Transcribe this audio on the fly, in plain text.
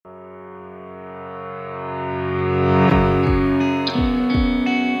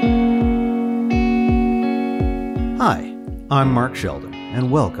I'm Mark Sheldon,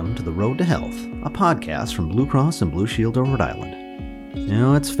 and welcome to The Road to Health, a podcast from Blue Cross and Blue Shield of Rhode Island. You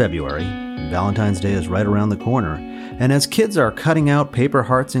know, it's February, and Valentine's Day is right around the corner, and as kids are cutting out paper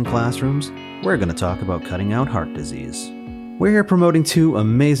hearts in classrooms, we're going to talk about cutting out heart disease. We're here promoting two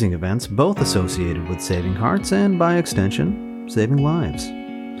amazing events, both associated with saving hearts and, by extension, saving lives.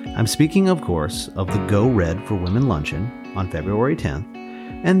 I'm speaking, of course, of the Go Red for Women Luncheon on February 10th,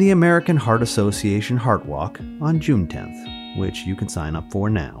 and the American Heart Association Heart Walk on June 10th. Which you can sign up for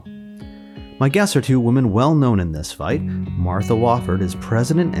now. My guests are two women well known in this fight. Martha Wofford is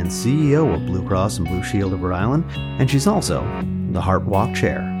president and CEO of Blue Cross and Blue Shield of Rhode Island, and she's also the Heart Walk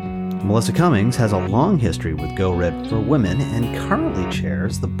chair. Melissa Cummings has a long history with Go Red for Women and currently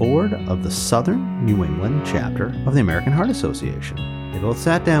chairs the board of the Southern New England chapter of the American Heart Association. They both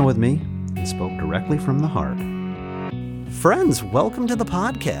sat down with me and spoke directly from the heart. Friends, welcome to the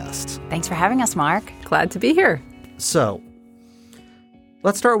podcast. Thanks for having us, Mark. Glad to be here. So,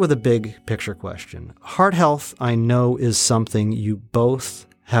 let's start with a big picture question. Heart health, I know, is something you both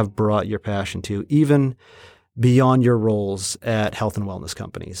have brought your passion to, even beyond your roles at health and wellness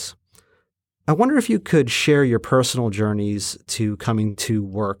companies. I wonder if you could share your personal journeys to coming to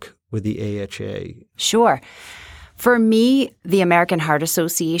work with the AHA. Sure. For me, the American Heart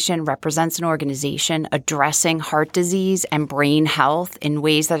Association represents an organization addressing heart disease and brain health in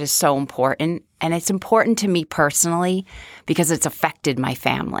ways that is so important. And it's important to me personally because it's affected my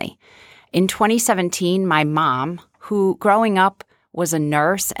family. In 2017, my mom, who growing up was a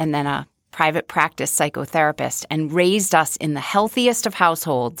nurse and then a private practice psychotherapist and raised us in the healthiest of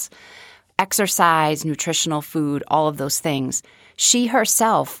households, exercise, nutritional food, all of those things, she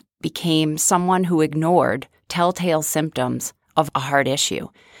herself became someone who ignored telltale symptoms of a heart issue.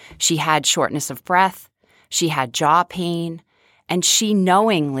 She had shortness of breath, she had jaw pain, and she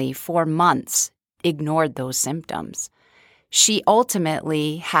knowingly, for months, ignored those symptoms. She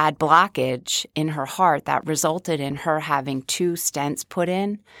ultimately had blockage in her heart that resulted in her having 2 stents put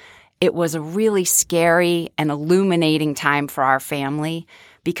in. It was a really scary and illuminating time for our family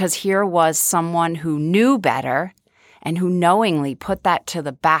because here was someone who knew better and who knowingly put that to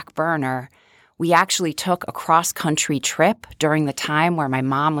the back burner. We actually took a cross-country trip during the time where my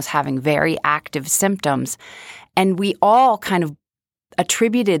mom was having very active symptoms, and we all kind of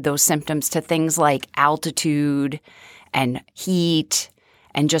attributed those symptoms to things like altitude and heat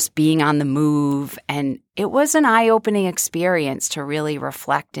and just being on the move. And it was an eye-opening experience to really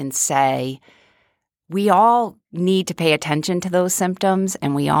reflect and say, we all need to pay attention to those symptoms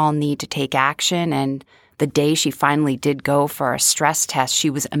and we all need to take action. And the day she finally did go for a stress test, she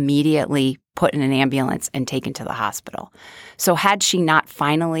was immediately put in an ambulance and taken to the hospital. So had she not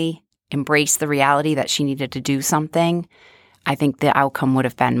finally embraced the reality that she needed to do something, I think the outcome would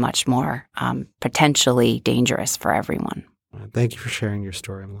have been much more potentially dangerous for everyone. Thank you for sharing your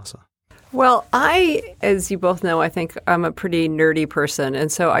story, Melissa. Well, as you both know, I think I'm a pretty nerdy person.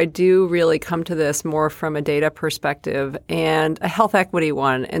 And so I do really come to this more from a data perspective and a health equity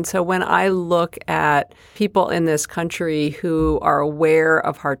one. And so when I look at people in this country who are aware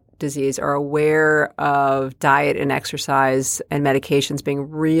of heart disease, are aware of diet and exercise and medications being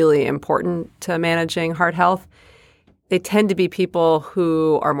really important to managing heart health, they tend to be people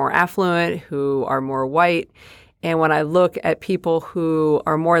who are more affluent, who are more white. And when I look at people who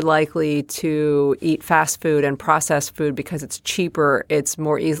are more likely to eat fast food and processed food because it's cheaper, it's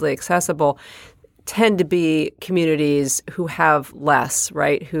more easily accessible, tend to be communities who have less,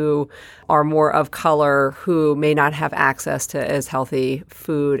 right? Who are more of color, who may not have access to as healthy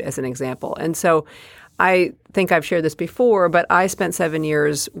food, as an example. And so I think I've shared this before, but I spent 7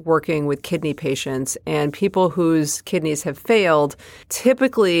 years working with kidney patients and people whose kidneys have failed.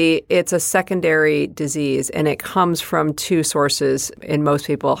 Typically, it's a secondary disease, and it comes from 2 sources in most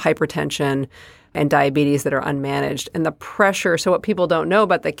people: hypertension and diabetes that are unmanaged. And the pressure, so what people don't know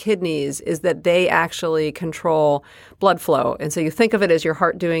about the kidneys is that they actually control blood flow. And so you think of it as your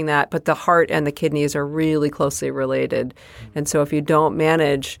heart doing that, but the heart and the kidneys are really closely related. And so if you don't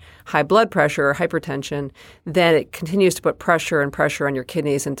manage high blood pressure or hypertension, then it continues to put pressure and pressure on your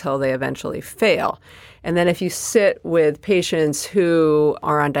kidneys until they eventually fail. And then if you sit with patients who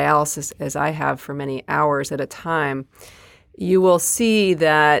are on dialysis, as I have for many hours at a time, you will see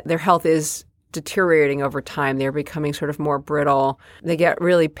that their health is deteriorating over time. They're becoming sort of more brittle. They get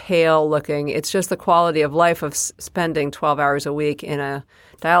really pale looking. It's just the quality of life of spending 12 hours a week in a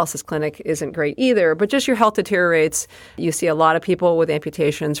dialysis clinic isn't great either, but just your health deteriorates. You see a lot of people with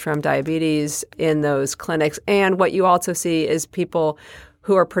amputations from diabetes in those clinics. And what you also see is people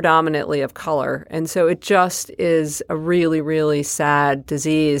who are predominantly of color. And so it just is a really, really sad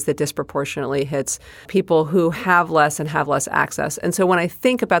disease that disproportionately hits people who have less and have less access. And so when I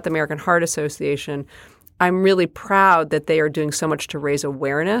think about the American Heart Association, I'm really proud that they are doing so much to raise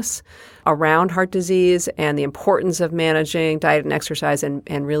awareness around heart disease and the importance of managing diet and exercise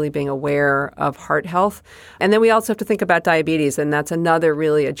and really being aware of heart health. And then we also have to think about diabetes, and that's another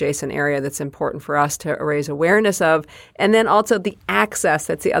really adjacent area that's important for us to raise awareness of. And then also the access,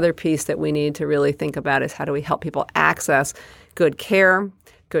 that's the other piece that we need to really think about, is how do we help people access good care,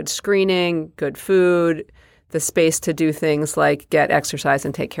 good screening, good food, the space to do things like get exercise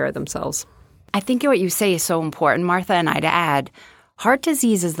and take care of themselves. I think what you say is so important, Martha, and I'd add, heart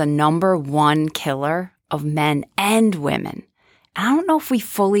disease is the number one killer of men and women. And I don't know if we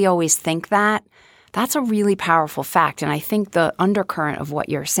fully always think that. That's a really powerful fact. And I think the undercurrent of what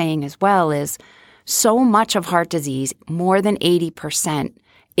you're saying as well is so much of heart disease, more than 80%,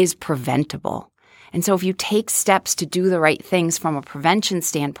 is preventable. And so if you take steps to do the right things from a prevention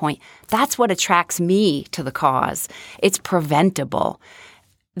standpoint, that's what attracts me to the cause. It's preventable.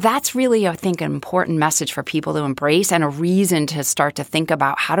 That's really, I think, an important message for people to embrace and a reason to start to think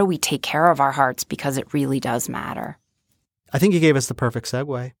about how do we take care of our hearts, because it really does matter. I think you gave us the perfect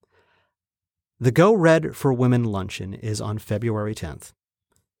segue. The Go Red for Women luncheon is on February 10th.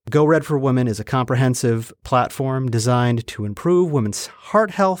 Go Red for Women is a comprehensive platform designed to improve women's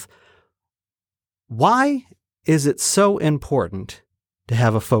heart health. Why is it so important to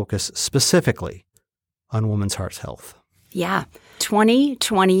have a focus specifically on women's heart health? Yeah.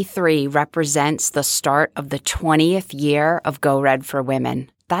 2023 represents the start of the 20th year of Go Red for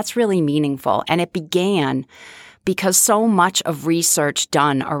Women. That's really meaningful. And it began because so much of research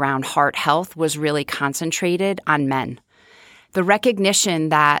done around heart health was really concentrated on men. The recognition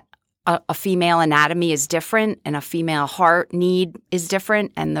that a female anatomy is different and a female heart need is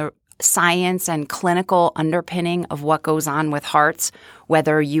different, and the science and clinical underpinning of what goes on with hearts,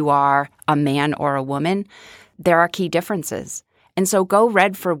 whether you are a man or a woman, there are key differences. And so Go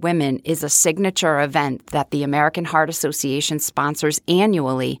Red for Women is a signature event that the American Heart Association sponsors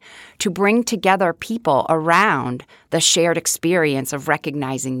annually to bring together people around the shared experience of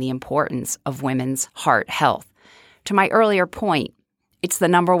recognizing the importance of women's heart health. To my earlier point, it's the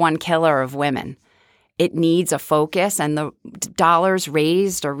number one killer of women. It needs a focus, and the dollars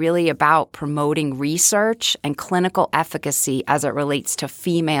raised are really about promoting research and clinical efficacy as it relates to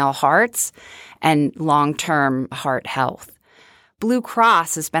female hearts and long-term heart health. Blue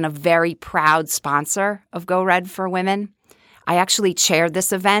Cross has been a very proud sponsor of Go Red for Women. I actually chaired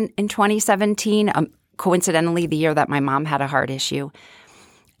this event in 2017, coincidentally the year that my mom had a heart issue.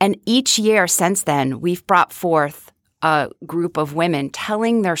 And each year since then, we've brought forth a group of women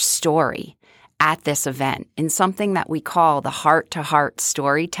telling their story at this event in something that we call the Heart-to-Heart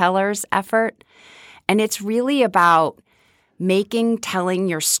Storytellers effort. And it's really about making telling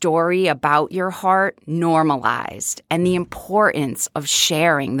your story about your heart normalized, and the importance of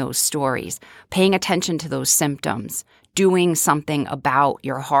sharing those stories, paying attention to those symptoms, doing something about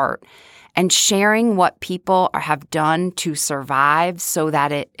your heart, and sharing what people have done to survive so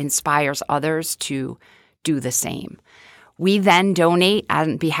that it inspires others to do the same. We then donate,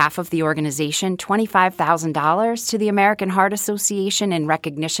 on behalf of the organization, $25,000 to the American Heart Association in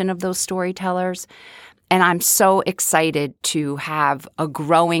recognition of those storytellers. And I'm so excited to have a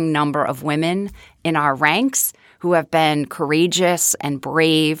growing number of women in our ranks who have been courageous and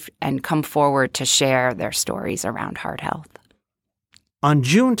brave and come forward to share their stories around heart health. On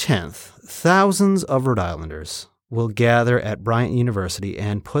June 10th, thousands of Rhode Islanders will gather at Bryant University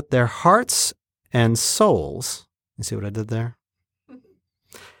and put their hearts and souls, you see what I did there?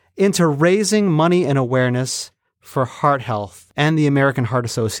 Into raising money and awareness for heart health and the American Heart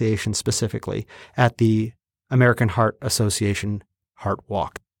Association specifically at the American Heart Association Heart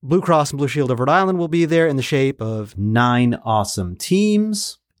Walk. Blue Cross and Blue Shield of Rhode Island will be there in the shape of 9 awesome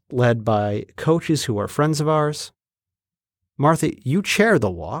teams led by coaches who are friends of ours. Martha, you chair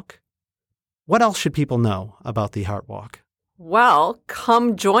the walk. What else should people know about the Heart Walk? Well,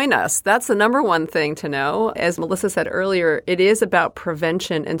 come join us. That's the number one thing to know. As Melissa said earlier, it is about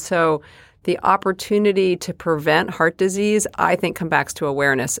prevention. And so the opportunity to prevent heart disease, I think, comes back to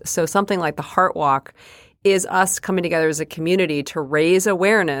awareness. So something like the Heart Walk is us coming together as a community to raise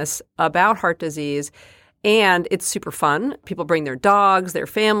awareness about heart disease. And it's super fun. People bring their dogs, their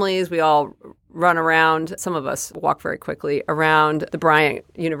families. We all run around. Some of us walk very quickly around the Bryant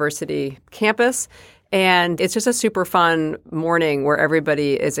University campus. And it's just a super fun morning where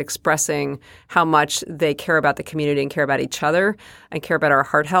everybody is expressing how much they care about the community and care about each other and care about our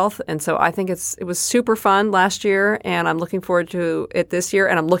heart health. And so I think it was super fun last year, and I'm looking forward to it this year.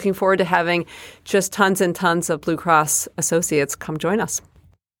 And I'm looking forward to having just tons and tons of Blue Cross associates come join us.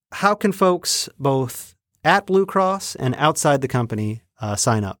 How can folks both at Blue Cross and outside the company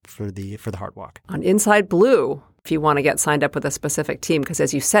sign up for the Heart Walk? On Inside Blue, if you want to get signed up with a specific team, because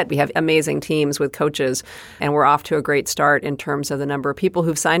as you said, we have amazing teams with coaches, and we're off to a great start in terms of the number of people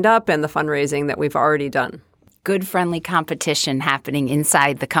who've signed up and the fundraising that we've already done. Good, friendly competition happening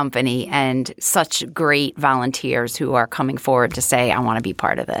inside the company, and such great volunteers who are coming forward to say, I want to be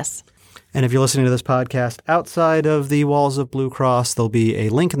part of this. And if you're listening to this podcast outside of the walls of Blue Cross, there'll be a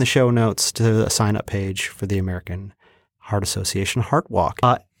link in the show notes to a sign-up page for the American Heart Association Heart Walk.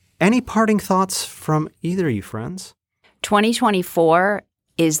 Any parting thoughts from either of you friends? 2024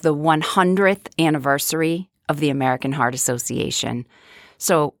 is the 100th anniversary of the American Heart Association.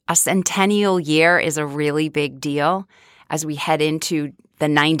 So a centennial year is a really big deal. As we head into the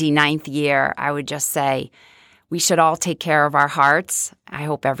 99th year, I would just say we should all take care of our hearts. I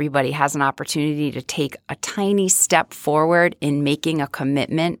hope everybody has an opportunity to take a tiny step forward in making a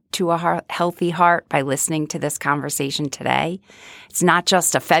commitment to a healthy heart by listening to this conversation today. It's not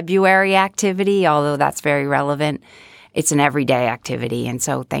just a February activity, although that's very relevant. It's an everyday activity. And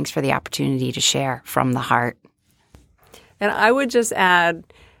so thanks for the opportunity to share from the heart. And I would just add,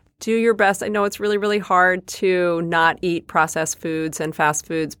 do your best. I know it's really, really hard to not eat processed foods and fast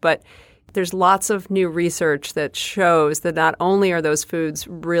foods, but there's lots of new research that shows that not only are those foods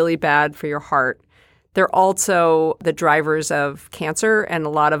really bad for your heart, they're also the drivers of cancer and a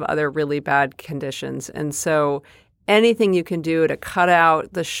lot of other really bad conditions. And so anything you can do to cut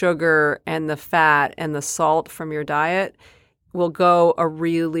out the sugar and the fat and the salt from your diet will go a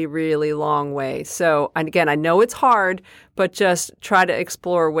really, really long way. So, and again, I know it's hard, but just try to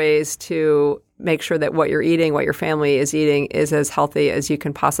explore ways to make sure that what you're eating, what your family is eating, is as healthy as you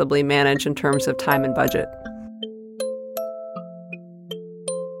can possibly manage in terms of time and budget.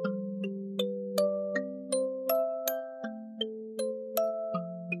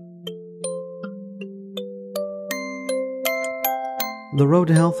 The Road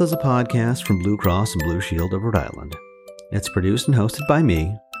to Health is a podcast from Blue Cross and Blue Shield of Rhode Island. It's produced and hosted by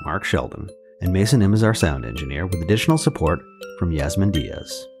me, Mark Sheldon, and Mason Im is our sound engineer, with additional support from Yasmin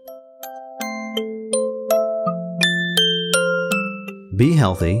Diaz. Be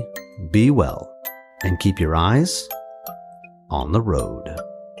healthy, be well, and keep your eyes on the road.